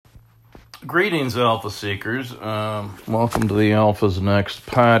Greetings, Alpha Seekers. Welcome to the Alpha's Next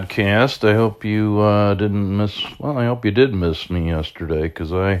podcast. I hope you I hope you did miss me yesterday,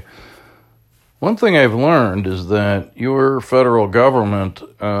 because one thing I've learned is that your federal government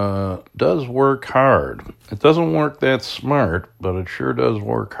does work hard. It doesn't work that smart, but it sure does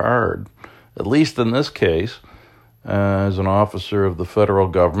work hard. At least in this case, as an officer of the federal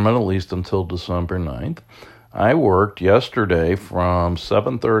government, at least until December 9th. I worked yesterday from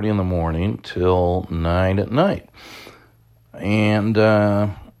 7:30 in the morning till 9 at night. And,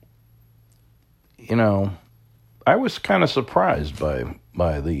 I was kind of surprised by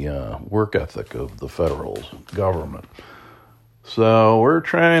the work ethic of the federal government. So we're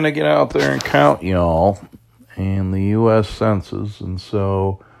trying to get out there and count y'all in the U.S. Census. And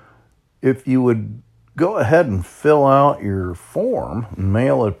so if you would go ahead and fill out your form and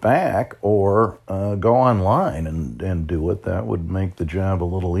mail it back, or go online and do it. That would make the job a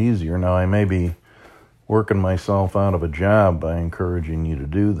little easier. Now, I may be working myself out of a job by encouraging you to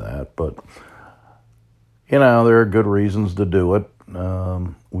do that, but, there are good reasons to do it.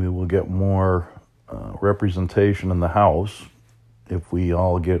 We will get more representation in the House if we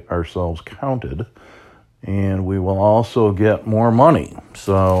all get ourselves counted, and we will also get more money.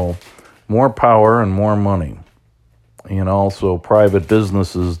 So more power and more money. And also private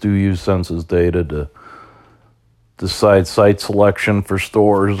businesses do use census data to decide site selection for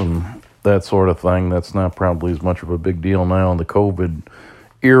stores and that sort of thing. That's not probably as much of a big deal now in the COVID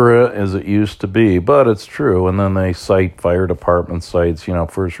era as it used to be, but it's true. And then they cite fire department sites,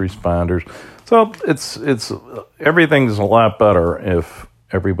 first responders. So it's everything's a lot better if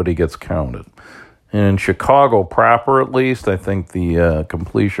everybody gets counted. In Chicago proper, at least, I think the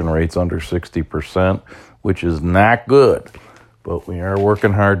completion rate's under 60%, which is not good. But we are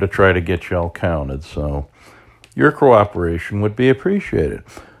working hard to try to get y'all counted, so your cooperation would be appreciated.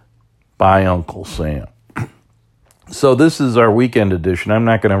 By Uncle Sam. So this is our weekend edition. I'm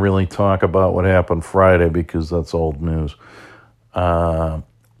not going to really talk about what happened Friday because that's old news. Let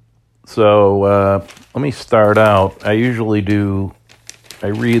me start out. I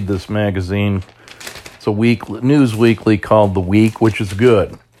read this magazine. It's a news weekly called The Week, which is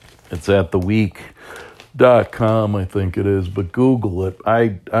good. It's at theweek.com, I think it is, but Google it.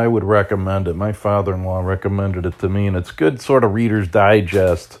 I would recommend it. My father-in-law recommended it to me, and it's good sort of Reader's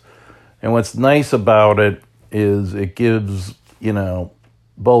Digest. And what's nice about it is it gives,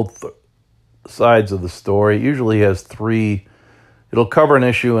 both sides of the story. It usually has it'll cover an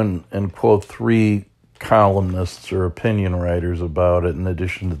issue and quote three columnists or opinion writers about it, in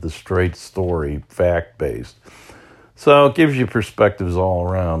addition to the straight story, fact-based. So it gives you perspectives all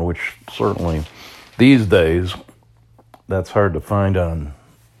around, which certainly these days, that's hard to find on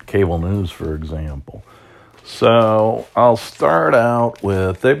cable news, for example. So I'll start out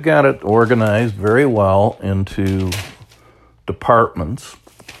with, they've got it organized very well into departments.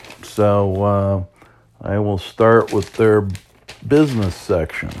 So I will start with their business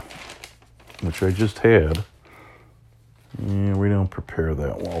section, which I just had. Yeah, we don't prepare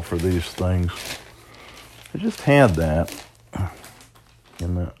that well for these things. I just had that.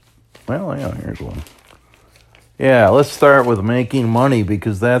 Here's one. Yeah, let's start with making money,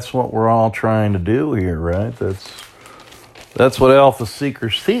 because that's what we're all trying to do here, right? That's what Alpha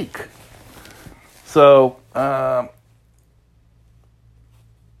Seekers seek. So,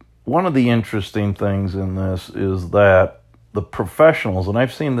 one of the interesting things in this is that the professionals, and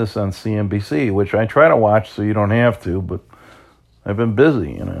I've seen this on CNBC, which I try to watch so you don't have to, but I've been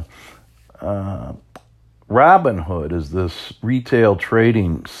busy, Robinhood is this retail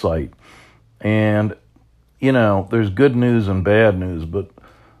trading site, and, there's good news and bad news, but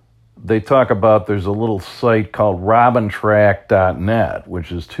they talk about there's a little site called robintrack.net,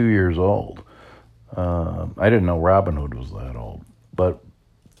 which is 2 years old. I didn't know Robinhood was that old, but,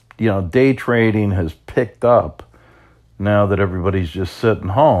 day trading has picked up now that everybody's just sitting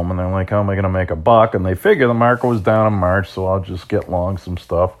home, and they're like, how am I going to make a buck? And they figure the market was down in March, so I'll just get long some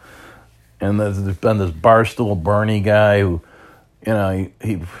stuff. And there's been this Barstool Bernie guy who,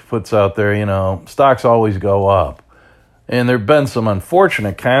 he puts out there, stocks always go up. And there have been some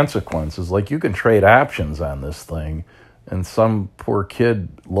unfortunate consequences, like you can trade options on this thing, and some poor kid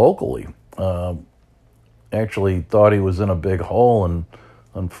locally actually thought he was in a big hole and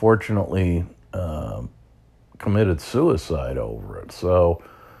unfortunately committed suicide over it. So,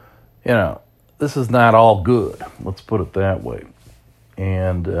 this is not all good. Let's put it that way.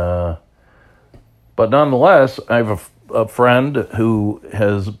 And, but nonetheless, I have a friend who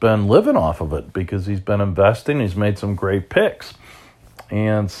has been living off of it because he's been investing. He's made some great picks.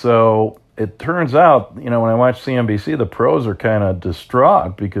 And so it turns out, when I watch CNBC, the pros are kind of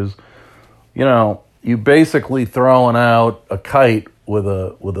distraught because you basically throwing out a kite with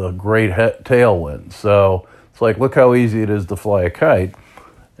a great tailwind. So it's like, look how easy it is to fly a kite.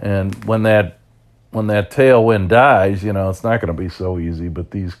 And when that tailwind dies, it's not going to be so easy.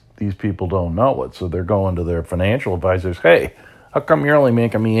 But these people don't know it, so they're going to their financial advisors. Hey, how come you're only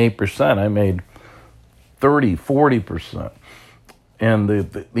making me 8%? I made 30, 40%. And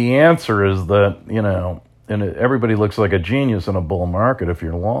the answer is that everybody looks like a genius in a bull market if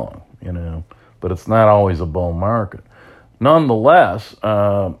you're long, but it's not always a bull market. Nonetheless,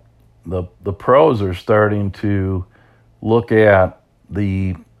 the pros are starting to look at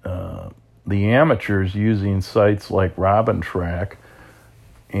the amateurs using sites like Robintrack,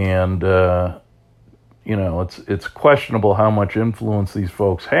 and it's questionable how much influence these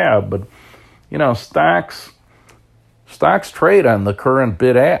folks have, but stocks trade on the current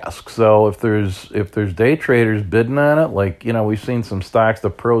bid ask. So if there's day traders bidding on it, like we've seen some stocks the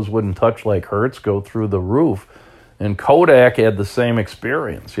pros wouldn't touch, like Hertz, go through the roof, and Kodak had the same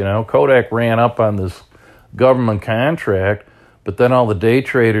experience. Kodak ran up on this government contract. But then all the day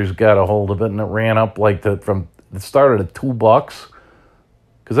traders got a hold of it, and it ran up it started at $2,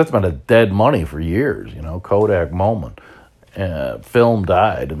 because that's been a dead money for years, Kodak moment. Film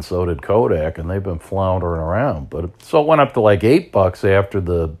died, and so did Kodak, and they've been floundering around. But so it went up to like $8 after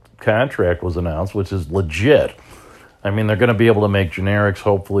the contract was announced, which is legit. I mean, they're going to be able to make generics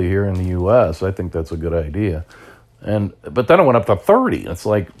hopefully here in the U.S. I think that's a good idea. But then it went up to 30. It's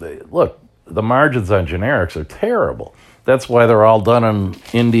like, look, the margins on generics are terrible. That's why they're all done in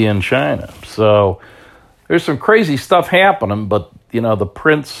India and China. So there's some crazy stuff happening, but, the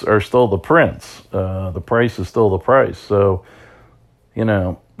prints are still the prints. The price is still the price. So,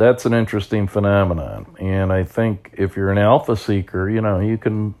 that's an interesting phenomenon. And I think if you're an alpha seeker, you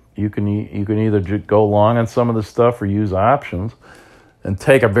can either go long on some of the stuff or use options and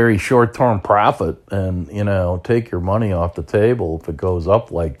take a very short-term profit and, take your money off the table if it goes up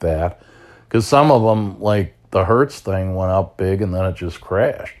like that. Because some of them, like, the Hertz thing went up big and then it just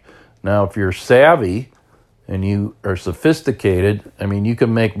crashed. Now, if you're savvy and you are sophisticated, you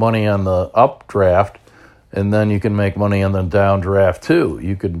can make money on the updraft and then you can make money on the downdraft too.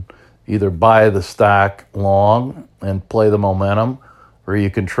 You could either buy the stock long and play the momentum, or you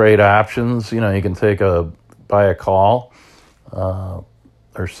can trade options. You can buy a call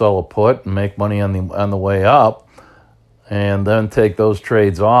or sell a put and make money on the way up, and then take those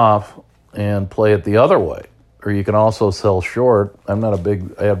trades off and play it the other way. Or you can also sell short. I'm not a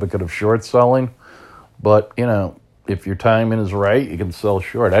big advocate of short selling, but, if your timing is right, you can sell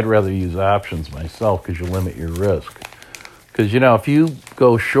short. I'd rather use options myself because you limit your risk. Because, if you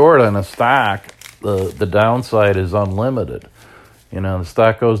go short on a stock, the downside is unlimited. The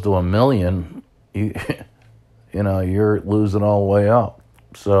stock goes to 1 million, you're losing all the way up.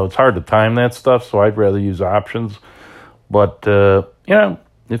 So it's hard to time that stuff, so I'd rather use options. But,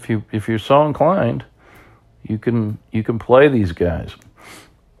 if you're so inclined, you can play these guys.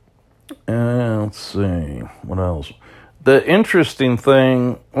 Let's see, what else?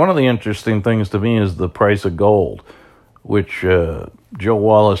 One of the interesting things to me is the price of gold, which Joe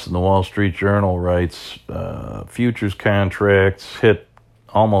Wallace in the Wall Street Journal writes, futures contracts hit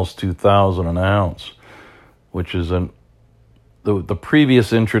almost $2,000 an ounce, which is the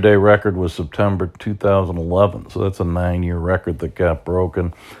previous intraday record was September 2011, so that's a 9-year record that got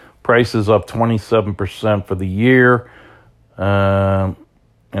broken. Prices up 27% for the year,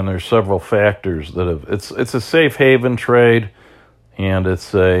 and there's several factors that have. It's a safe haven trade, and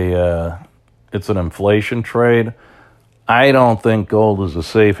it's an inflation trade. I don't think gold is a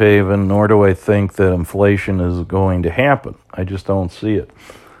safe haven, nor do I think that inflation is going to happen. I just don't see it.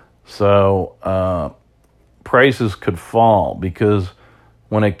 So prices could fall because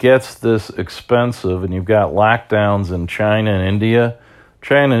when it gets this expensive and you've got lockdowns in China and India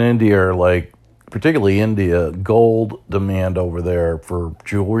are like, particularly India, gold demand over there for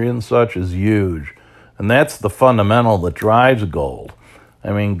jewelry and such is huge. And that's the fundamental that drives gold.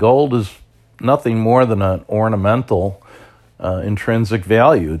 Gold is nothing more than an ornamental intrinsic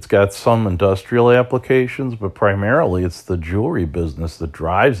value. It's got some industrial applications, but primarily it's the jewelry business that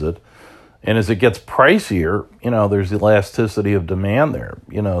drives it. And as it gets pricier, there's elasticity of demand there.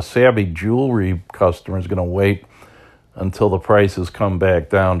 Savvy jewelry customers going to wait until the prices come back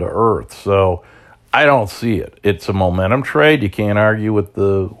down to earth. So I don't see it. It's a momentum trade. You can't argue with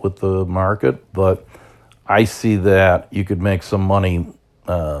the market, but I see that you could make some money,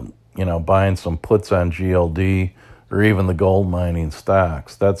 buying some puts on GLD or even the gold mining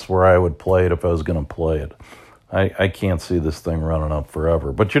stocks. That's where I would play it if I was going to play it. I can't see this thing running up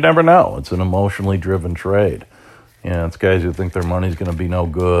forever, but you never know. It's an emotionally driven trade. It's guys who think their money's going to be no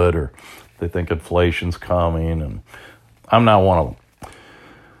good, or They think inflation's coming, and I'm not one of them.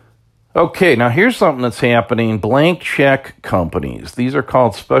 Okay, now here's something that's happening. Blank check companies. These are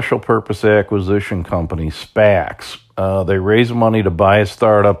called special purpose acquisition companies, SPACs. They raise money to buy a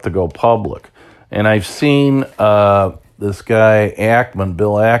startup to go public. And I've seen this guy,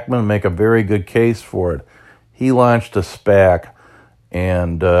 Bill Ackman, make a very good case for it. He launched a SPAC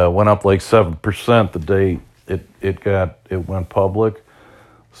and went up like 7% the day it went public.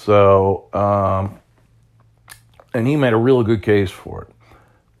 So, and he made a real good case for it.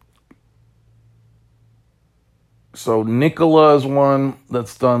 So Nikola is one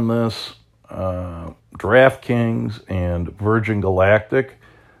that's done this, DraftKings and Virgin Galactic.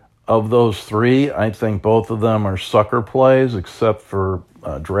 Of those three, I think both of them are sucker plays, except for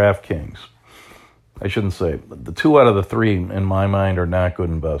DraftKings. I shouldn't say. The 2 out of the 3, in my mind, are not good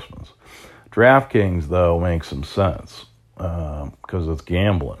investments. DraftKings, though, makes some sense because it's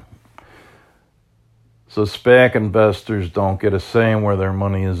gambling. So SPAC investors don't get a say in where their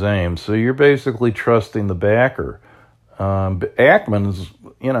money is aimed. So you're basically trusting the backer. Ackman's,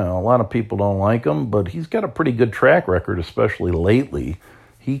 a lot of people don't like him, but he's got a pretty good track record, especially lately.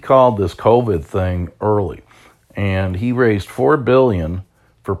 He called this COVID thing early, and he raised $4 billion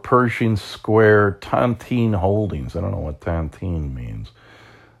for Pershing Square Tontine Holdings. I don't know what Tontine means.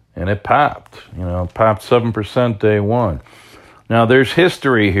 And it popped. It popped 7% day one. Now, there's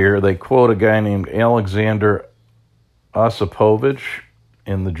history here. They quote a guy named Alexander Osipovich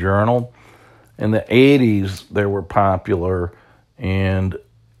in the Journal. In the 80s, they were popular, and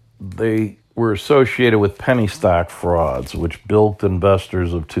they were associated with penny stock frauds, which bilked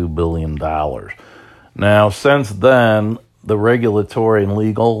investors of $2 billion. Now, since then, the regulatory and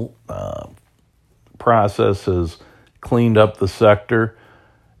legal process has cleaned up the sector.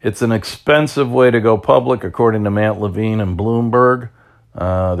 It's an expensive way to go public, according to Matt Levine and Bloomberg.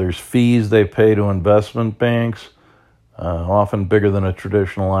 There's fees they pay to investment banks, often bigger than a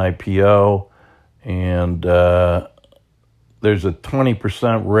traditional IPO. And there's a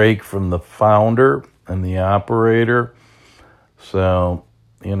 20% rake from the founder and the operator. So,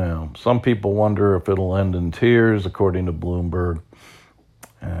 some people wonder if it'll end in tears, according to Bloomberg.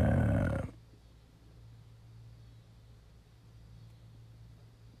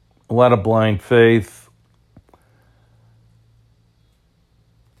 A lot of blind faith.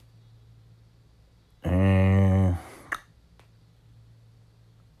 And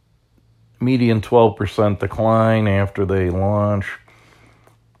median 12% decline after they launch.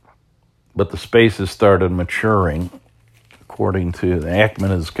 But the space has started maturing, according to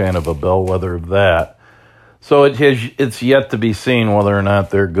Ackman is kind of a bellwether of that. So it's yet to be seen whether or not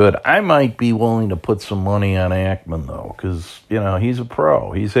they're good. I might be willing to put some money on Ackman, though, because, he's a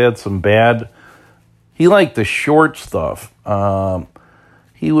pro. He's had some bad... He liked the short stuff.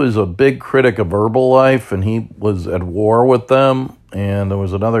 He was a big critic of Herbalife, and he was at war with them. And there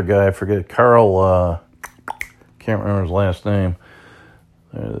was another guy, I forget, Carl, can't remember his last name.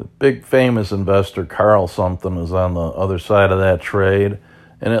 Big famous investor, Carl something, is on the other side of that trade.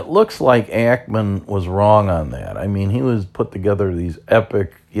 And it looks like Ackman was wrong on that. I mean, he was put together these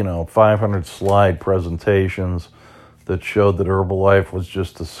epic, 500-slide presentations that showed that Herbalife was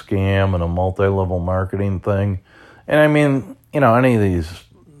just a scam and a multi-level marketing thing. And I mean, any of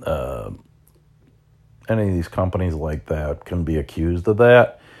these companies like that can be accused of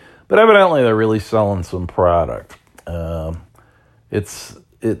that. But evidently they're really selling some product.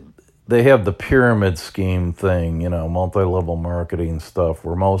 They have the pyramid scheme thing, multi-level marketing stuff,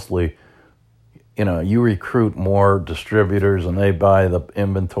 where mostly, you recruit more distributors and they buy the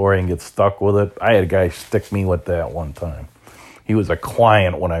inventory and get stuck with it. I had a guy stick me with that one time. He was a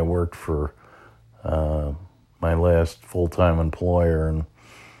client when I worked for my last full-time employer, and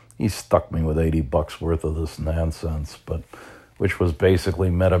he stuck me with $80 worth of this nonsense, which was basically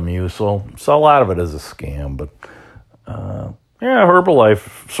Metamucil. So a lot of it is a scam, but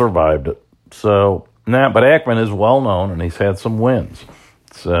Herbalife survived it. So, but Ackman is well known, and he's had some wins.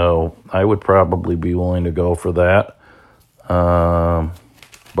 So I would probably be willing to go for that.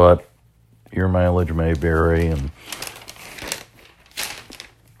 But your mileage may vary, and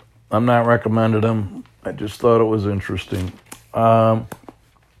I'm not recommending them. I just thought it was interesting.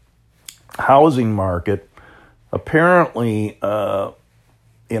 Housing market. Apparently, the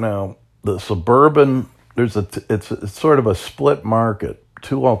suburban... It's sort of a split market,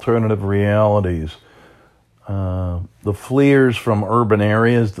 two alternative realities. The fleers from urban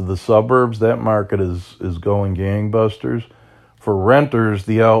areas to the suburbs, that market is going gangbusters. For renters,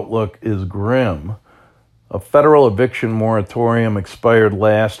 the outlook is grim. A federal eviction moratorium expired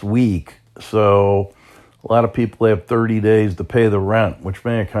last week, so A lot of people have 30 days to pay the rent, which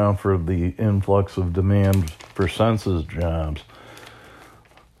may account for the influx of demand for census jobs.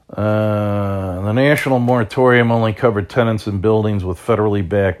 The national moratorium only covered tenants in buildings with federally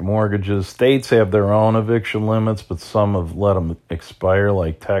backed mortgages. States have their own eviction limits, but some have let them expire,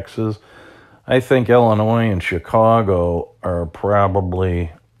 like Texas. I think Illinois and Chicago are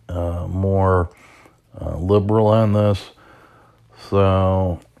probably more liberal on this.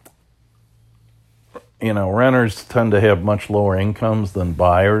 So, renters tend to have much lower incomes than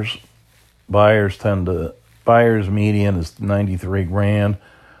buyers. Buyers median is 93 grand.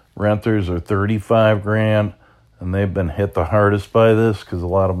 Renters are 35 grand, and they've been hit the hardest by this because a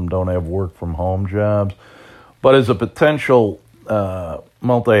lot of them don't have work from home jobs. But as a potential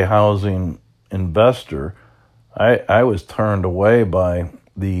multi-housing investor, I was turned away by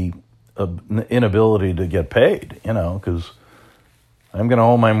the inability to get paid, because I'm going to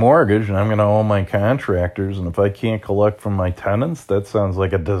owe my mortgage and I'm going to owe my contractors, and if I can't collect from my tenants, that sounds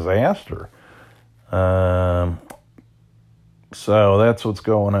like a disaster. So that's what's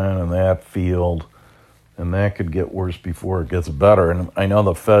going on in that field, and that could get worse before it gets better. And I know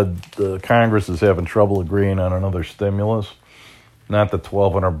the Congress is having trouble agreeing on another stimulus. Not that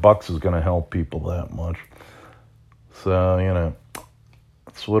 $1,200 is going to help people that much. So,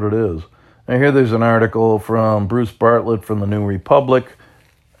 that's what it is. I hear there's an article from Bruce Bartlett from the New Republic.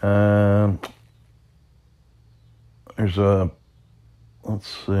 There's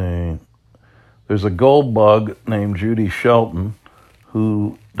a gold bug named Judy Shelton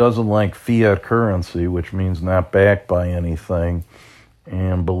who doesn't like fiat currency, which means not backed by anything,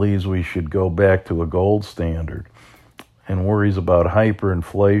 and believes we should go back to a gold standard, and worries about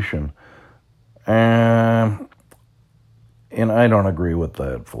hyperinflation. And I don't agree with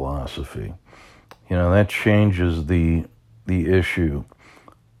that philosophy. That changes the issue.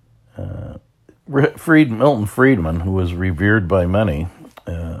 Milton Friedman, who was revered by many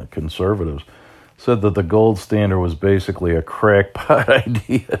conservatives, said that the gold standard was basically a crackpot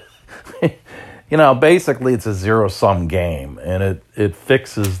idea. Basically it's a zero-sum game, and it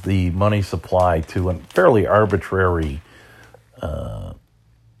fixes the money supply to a fairly arbitrary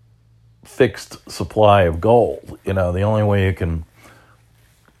fixed supply of gold. The only way you can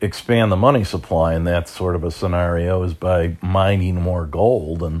expand the money supply in that sort of a scenario is by mining more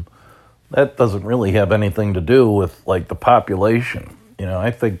gold, and that doesn't really have anything to do with, the population.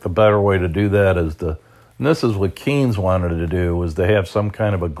 I think the better way to do that is and this is what Keynes wanted to do, was to have some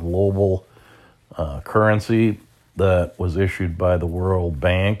kind of a global currency that was issued by the World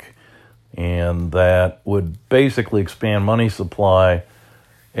Bank, and that would basically expand money supply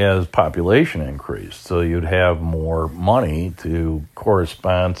as population increased. So you'd have more money to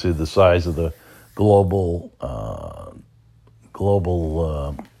correspond to the size of the global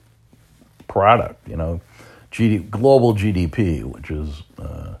product, global GDP, which is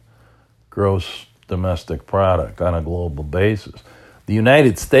gross domestic product on a global basis. The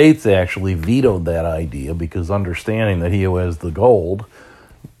United States actually vetoed that idea because, understanding that he who has the gold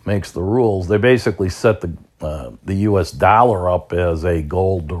makes the rules, they basically set the U.S. dollar up as a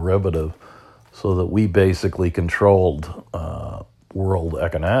gold derivative so that we basically controlled world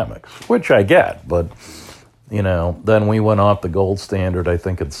economics, which I get, but then we went off the gold standard, I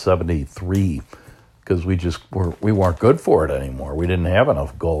think, in 1973, because we weren't good for it anymore. We didn't have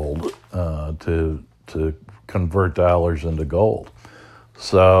enough gold to convert dollars into gold.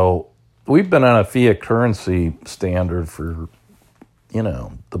 So we've been on a fiat currency standard for,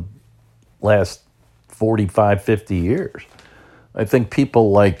 the last 45, 50 years. I think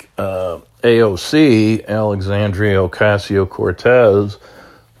people like AOC, Alexandria Ocasio-Cortez,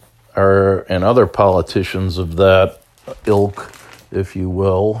 and other politicians of that ilk, if you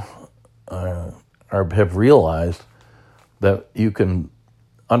will, have realized that you can,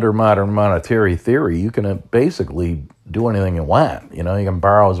 under modern monetary theory, you can basically do anything you want. You can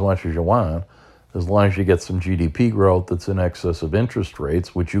borrow as much as you want, as long as you get some GDP growth that's in excess of interest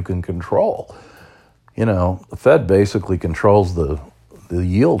rates, which you can control. The Fed basically controls the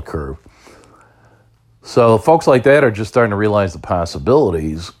yield curve. So folks like that are just starting to realize the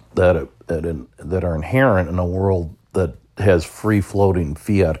possibilities that are inherent in a world that has free-floating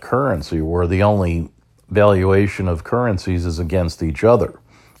fiat currency, where the only valuation of currencies is against each other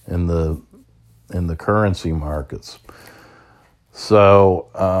in the currency markets. So,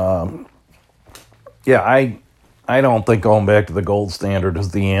 I don't think going back to the gold standard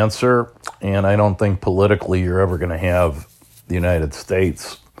is the answer, and I don't think politically you're ever going to have the United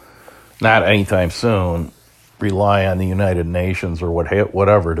States, not anytime soon, rely on the United Nations or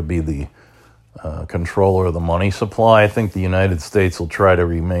whatever to be the controller of the money supply. I think the United States will try to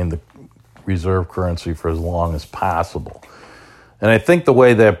remain reserve currency for as long as possible. And I think the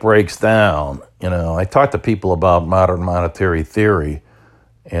way that breaks down, I talk to people about modern monetary theory,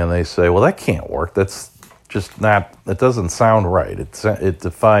 and they say, well, that can't work. That's just not, it doesn't sound right. It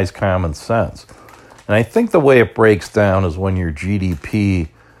defies common sense. And I think the way it breaks down is when your GDP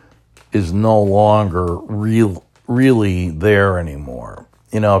is no longer really there anymore.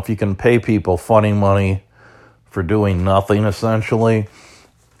 If you can pay people funny money for doing nothing, essentially,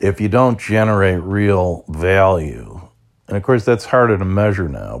 if you don't generate real value, and of course that's harder to measure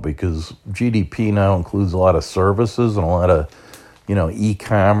now because GDP now includes a lot of services and a lot of,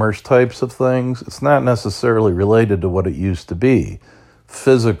 e-commerce types of things. It's not necessarily related to what it used to be.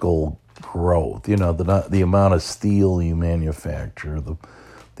 Physical growth, the amount of steel you manufacture,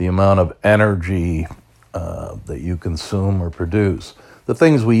 the amount of energy that you consume or produce. The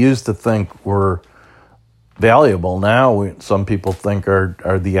things we used to think were valuable now, some people think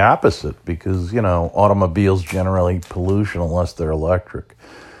are the opposite because, automobiles generate pollution unless they're electric.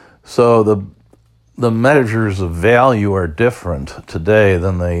 So the measures of value are different today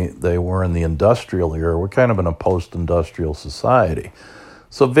than they were in the industrial era. We're kind of in a post-industrial society.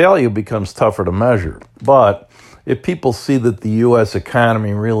 So value becomes tougher to measure. But if people see that the U.S.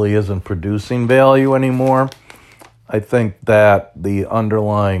 economy really isn't producing value anymore, I think that the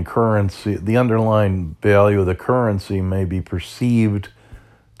underlying value of the currency may be perceived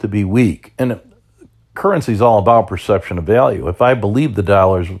to be weak. And currency is all about perception of value. If I believe the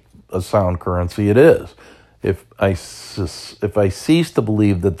dollar's a sound currency, it is. If I cease to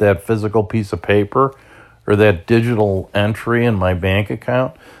believe that physical piece of paper or that digital entry in my bank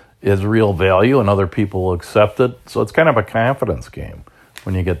account is real value and other people will accept it, so it's kind of a confidence game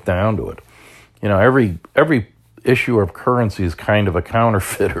when you get down to it. Every issuer of currency is kind of a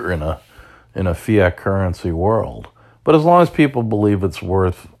counterfeiter in a fiat currency world. But as long as people believe it's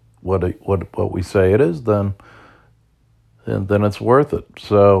worth what we say it is, then it's worth it.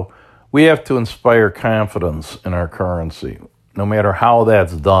 So we have to inspire confidence in our currency, no matter how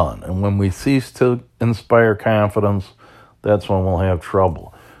that's done. And when we cease to inspire confidence, that's when we'll have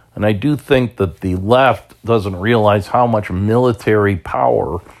trouble. And I do think that the left doesn't realize how much military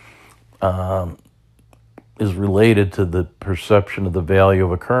power is related to the perception of the value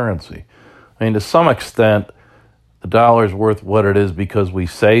of a currency. I mean, to some extent, the dollar is worth what it is because we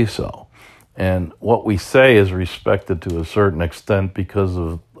say so. And what we say is respected to a certain extent because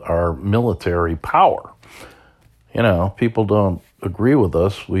of our military power. People don't agree with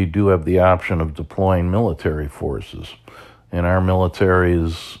us. We do have the option of deploying military forces. And our military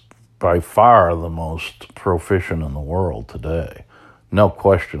is by far the most proficient in the world today. No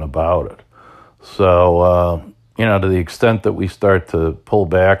question about it. So, to the extent that we start to pull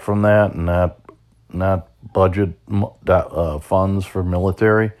back from that and not budget funds for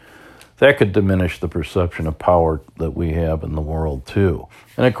military, that could diminish the perception of power that we have in the world, too.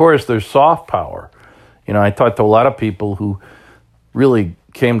 And, of course, there's soft power. I talked to a lot of people who really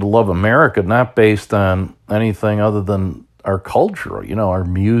came to love America, not based on anything other than our culture, our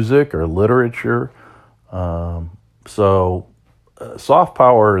music, our literature. So soft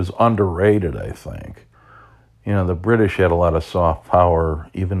power is underrated, I think. The British had a lot of soft power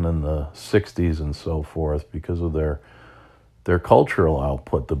even in the 60s and so forth because of their cultural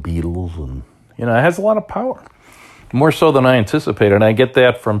output, the Beatles, and, it has a lot of power. More so than I anticipated. And I get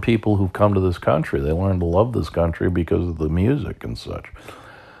that from people who've come to this country. They learn to love this country because of the music and such.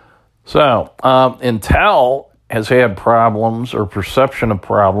 So, Intel has had problems or perception of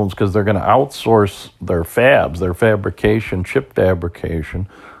problems because they're going to outsource their fabs, their fabrication, chip fabrication.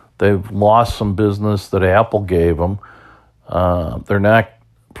 They've lost some business that Apple gave them. They're not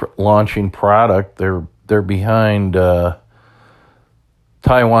launching product. They're behind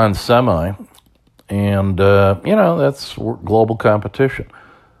Taiwan Semi. And, that's global competition.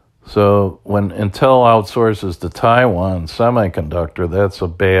 So when Intel outsources to Taiwan Semiconductor, that's a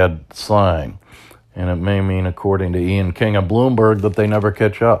bad sign. And it may mean, according to Ian King of Bloomberg, that they never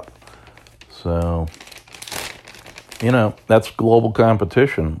catch up. So, that's global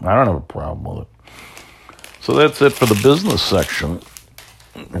competition. I don't have a problem with it. So that's it for the business section,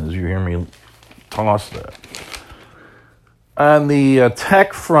 as you hear me toss that. On the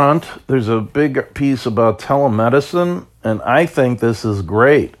tech front, there's a big piece about telemedicine, and I think this is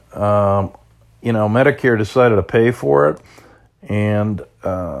great. Medicare decided to pay for it, and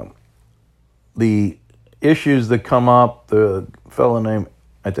the issues that come up, the fellow named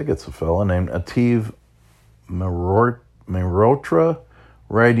Ativ Mehrotra,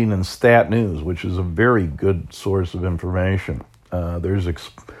 writing in Stat News, which is a very good source of information. There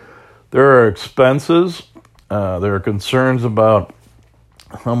are expenses. There are concerns about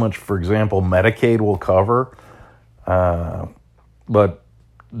how much, for example, Medicaid will cover. But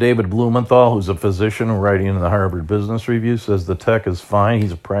David Blumenthal, who's a physician writing in the Harvard Business Review, says the tech is fine.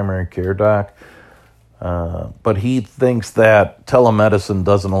 He's a primary care doc. But he thinks that telemedicine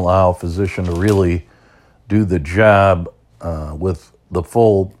doesn't allow a physician to really do the job with the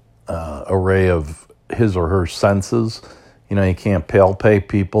full array of his or her senses. You know, you can't palpate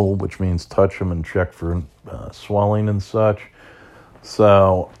people, which means touch them and check for swelling and such.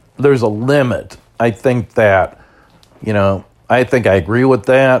 So there's a limit. I think that, I think I agree with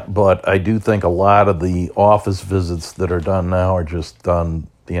that, but I do think a lot of the office visits that are done now are just done,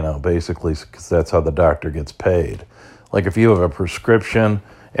 basically because that's how the doctor gets paid. Like if you have a prescription,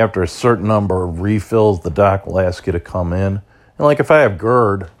 after a certain number of refills, the doc will ask you to come in. And like if I have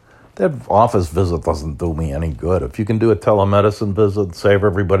GERD, that office visit doesn't do me any good. If you can do a telemedicine visit, save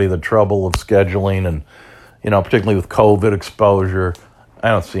everybody the trouble of scheduling and, particularly with COVID exposure, I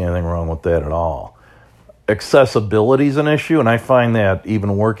don't see anything wrong with that at all. Accessibility is an issue, and I find that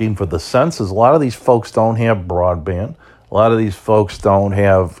even working for the census, a lot of these folks don't have broadband. A lot of these folks don't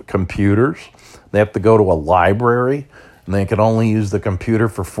have computers. They have to go to a library, and they can only use the computer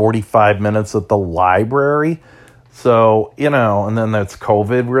for 45 minutes at the library. So, and then that's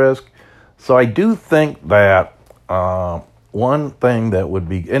COVID risk. So I do think that one thing that would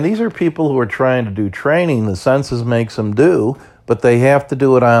be, and these are people who are trying to do training, the census makes them do, but they have to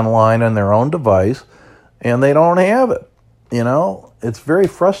do it online on their own device, and they don't have it. It's very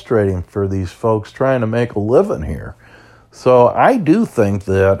frustrating for these folks trying to make a living here. So I do think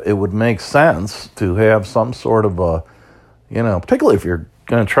that it would make sense to have some sort of a, particularly if you're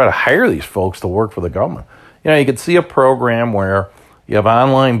going to try to hire these folks to work for the government. You could see a program where you have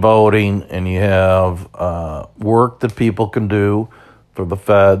online voting and you have work that people can do for the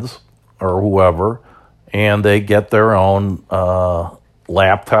feds or whoever, and they get their own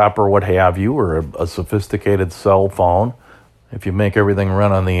laptop or what have you, or a sophisticated cell phone, if you make everything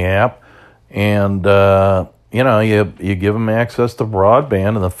run on the app, and you give them access to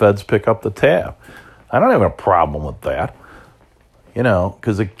broadband, and the feds pick up the tab. I don't have a problem with that,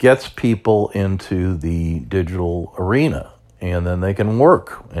 because it gets people into the digital arena, and then they can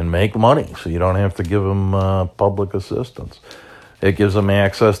work and make money, so you don't have to give them public assistance. It gives them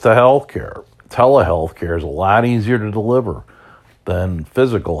access to health care. Telehealth care is a lot easier to deliver than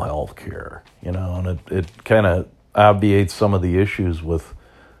physical health care, and it kind of obviates some of the issues with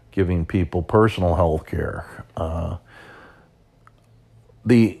giving people personal health care.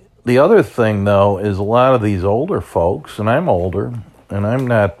 The other thing, though, is a lot of these older folks, and I'm older, and I'm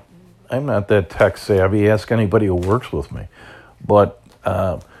not that tech savvy. Ask anybody who works with me. But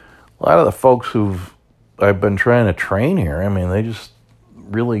a lot of the folks I've been trying to train here, they just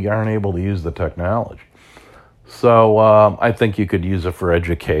really aren't able to use the technology. So I think you could use it for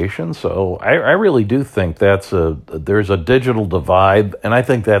education. So I really do think there's a digital divide, and I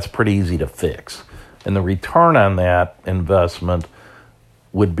think that's pretty easy to fix. And the return on that investment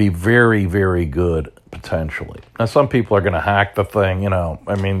would be very, very good potentially. Now, some people are going to hack the thing,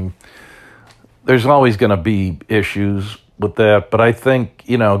 there's always going to be issues with that, but I think,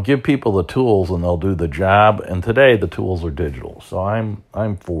 give people the tools and they'll do the job. And today the tools are digital. So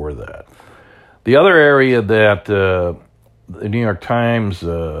I'm for that. The other area that the New York Times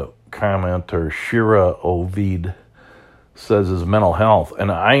commenter Shira Ovid says is mental health,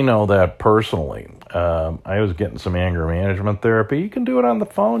 and I know that personally. I was getting some anger management therapy. You can do it on the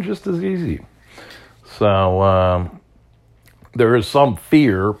phone just as easy. So there is some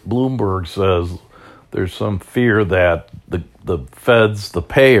fear, Bloomberg says there's some fear that the feds, the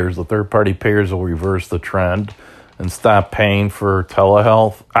payers, the third-party payers will reverse the trend and stop paying for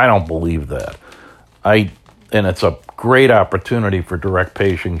telehealth. I don't believe that. And it's a great opportunity for direct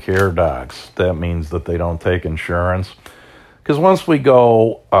patient care docs. That means that they don't take insurance. Because once we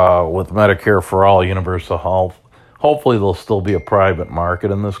go with Medicare for all, universal health, hopefully there'll still be a private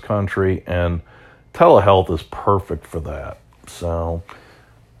market in this country, and telehealth is perfect for that. So,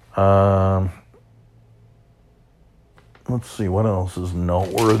 let's see, what else is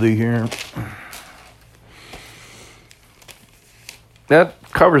noteworthy here? That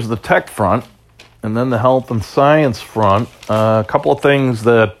covers the tech front. And then the health and science front, a couple of things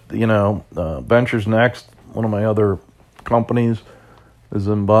that, Ventures Next, one of my other companies, is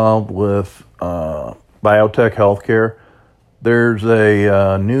involved with biotech healthcare. There's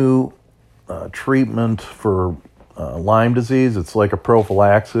a new treatment for Lyme disease. It's like a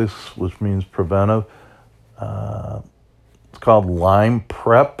prophylaxis, which means preventive. It's called Lyme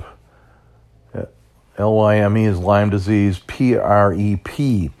Prep. Lyme is Lyme disease,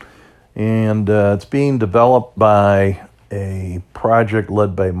 PrEP. And it's being developed by a project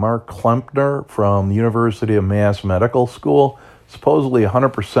led by Mark Klempner from the University of Mass Medical School, supposedly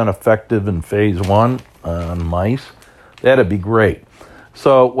 100% effective in phase 1 on mice. That'd be great.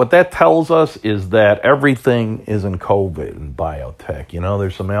 So what that tells us is that everything is in COVID and biotech. You know,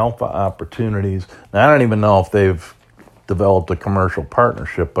 there's some alpha opportunities. Now, I don't even know if they've developed a commercial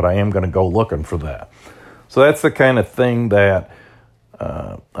partnership, but I am going to go looking for that. So that's the kind of thing that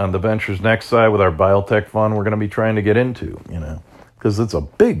on the Ventures Next side with our biotech fund we're going to be trying to get into, you know, because it's a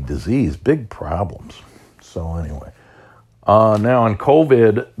big disease, big problems. So anyway, now on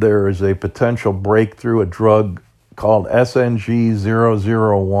COVID, there is a potential breakthrough, a drug called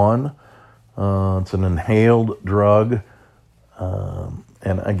SNG-001. It's an inhaled drug. And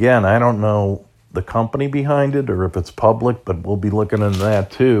again, I don't know the company behind it or if it's public, but we'll be looking into that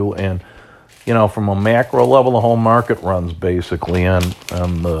too. And, you know, from a macro level, the whole market runs basically on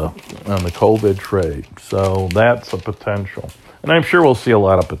the COVID trade. So that's a potential. And I'm sure we'll see a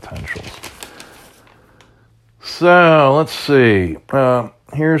lot of potentials. So let's see.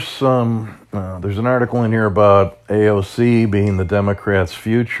 Here's some, there's an article in here about AOC being the Democrats'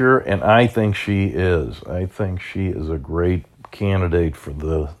 future, and I think she is. I think she is a great candidate for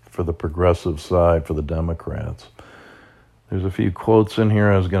the progressive side, for the Democrats. There's a few quotes in here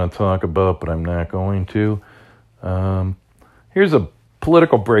I was going to talk about, but I'm not going to. Here's a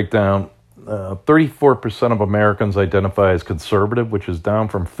political breakdown. 34% of Americans identify as conservative, which is down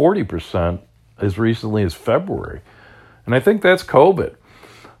from 40% as recently as February. And I think that's COVID.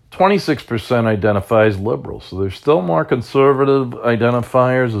 26% identify as liberal. So there's still more conservative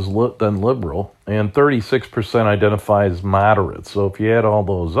identifiers than liberal, and 36% identify as moderate. So if you add all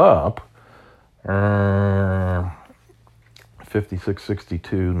those up, 56,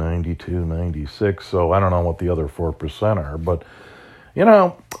 62, 92, 96. So I don't know what the other 4% are, but, you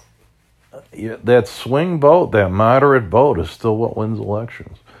know, that swing vote, that moderate vote is still what wins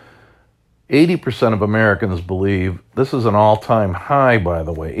elections. 80% of Americans believe, this is an all-time high, by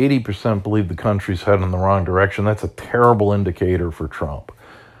the way, 80% believe the country's heading in the wrong direction. That's a terrible indicator for Trump.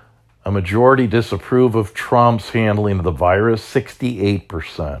 A majority disapprove of Trump's handling of the virus,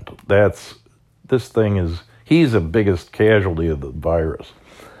 68%. He's the biggest casualty of the virus.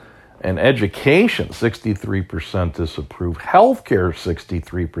 And education, 63% disapprove. Healthcare,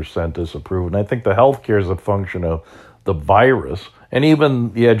 63% disapprove. And I think the healthcare is a function of the virus and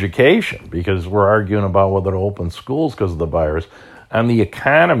even the education, because we're arguing about whether to open schools because of the virus. And the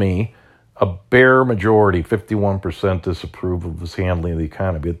economy, a bare majority, 51% disapprove of his handling of the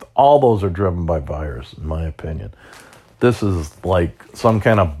economy. All those are driven by virus, in my opinion. This is like some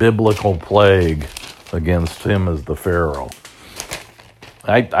kind of biblical plague against him as the Pharaoh.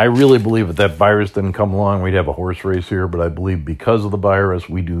 I really believe if that virus didn't come along, we'd have a horse race here, but I believe because of the virus,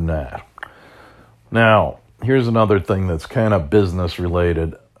 we do not. Now, here's another thing that's kind of business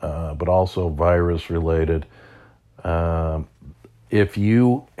related, but also virus related. If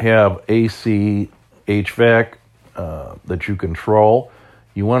you have AC, HVAC that you control,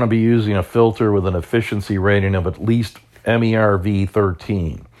 you want to be using a filter with an efficiency rating of at least MERV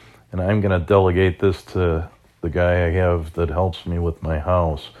 13. And I'm going to delegate this to the guy I have that helps me with my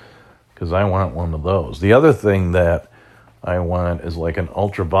house, because I want one of those. The other thing that I want is like an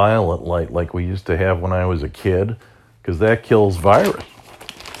ultraviolet light like we used to have when I was a kid, because that kills virus.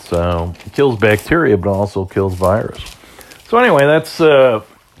 So it kills bacteria, but also kills virus. So anyway, that's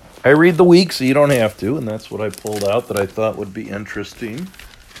I read the week, so you don't have to, and that's what I pulled out that I thought would be interesting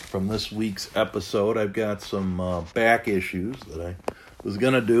from this week's episode. I've got some back issues that I was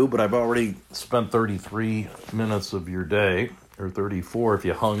going to do, but I've already spent 33 minutes of your day, or 34 if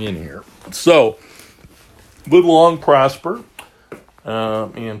you hung in here. So, live long, prosper,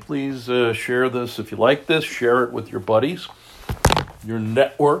 and please share this. If you like this, share it with your buddies, your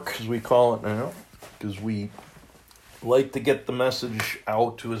network, as we call it now, because we like to get the message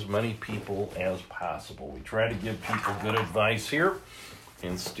out to as many people as possible. We try to give people good advice here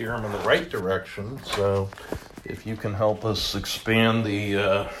and steer them in the right direction. So if you can help us expand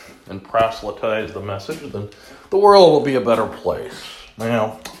and proselytize the message, then the world will be a better place.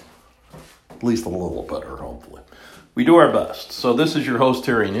 Well, at least a little better, hopefully. We do our best. So this is your host,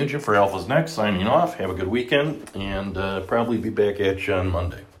 Terry Nugent, for Alpha's Next, signing off. Have a good weekend, and probably be back at you on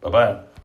Monday. Bye-bye.